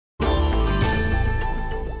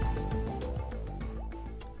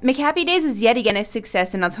McHappy Days was yet again a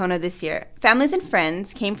success in Altona this year. Families and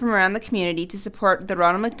friends came from around the community to support the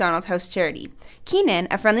Ronald McDonald House charity. Keenan,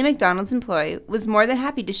 a friendly McDonald's employee, was more than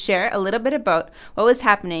happy to share a little bit about what was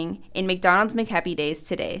happening in McDonald's McHappy Days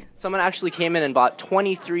today. Someone actually came in and bought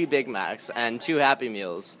 23 Big Macs and 2 Happy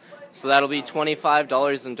Meals. So that'll be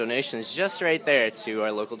 $25 in donations just right there to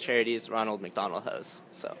our local charities, Ronald McDonald House.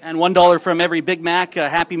 And $1 from every Big Mac,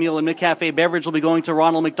 Happy Meal, and McCafe beverage will be going to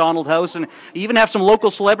Ronald McDonald House. And you even have some local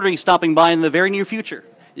celebrities stopping by in the very near future.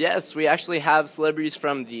 Yes, we actually have celebrities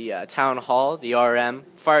from the town hall, the RM,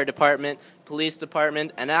 fire department, police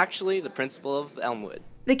department, and actually the principal of Elmwood.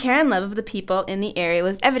 The care and love of the people in the area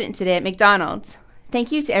was evident today at McDonald's.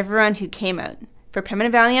 Thank you to everyone who came out. For Pembina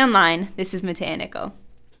Valley Online, this is Matea Nickel.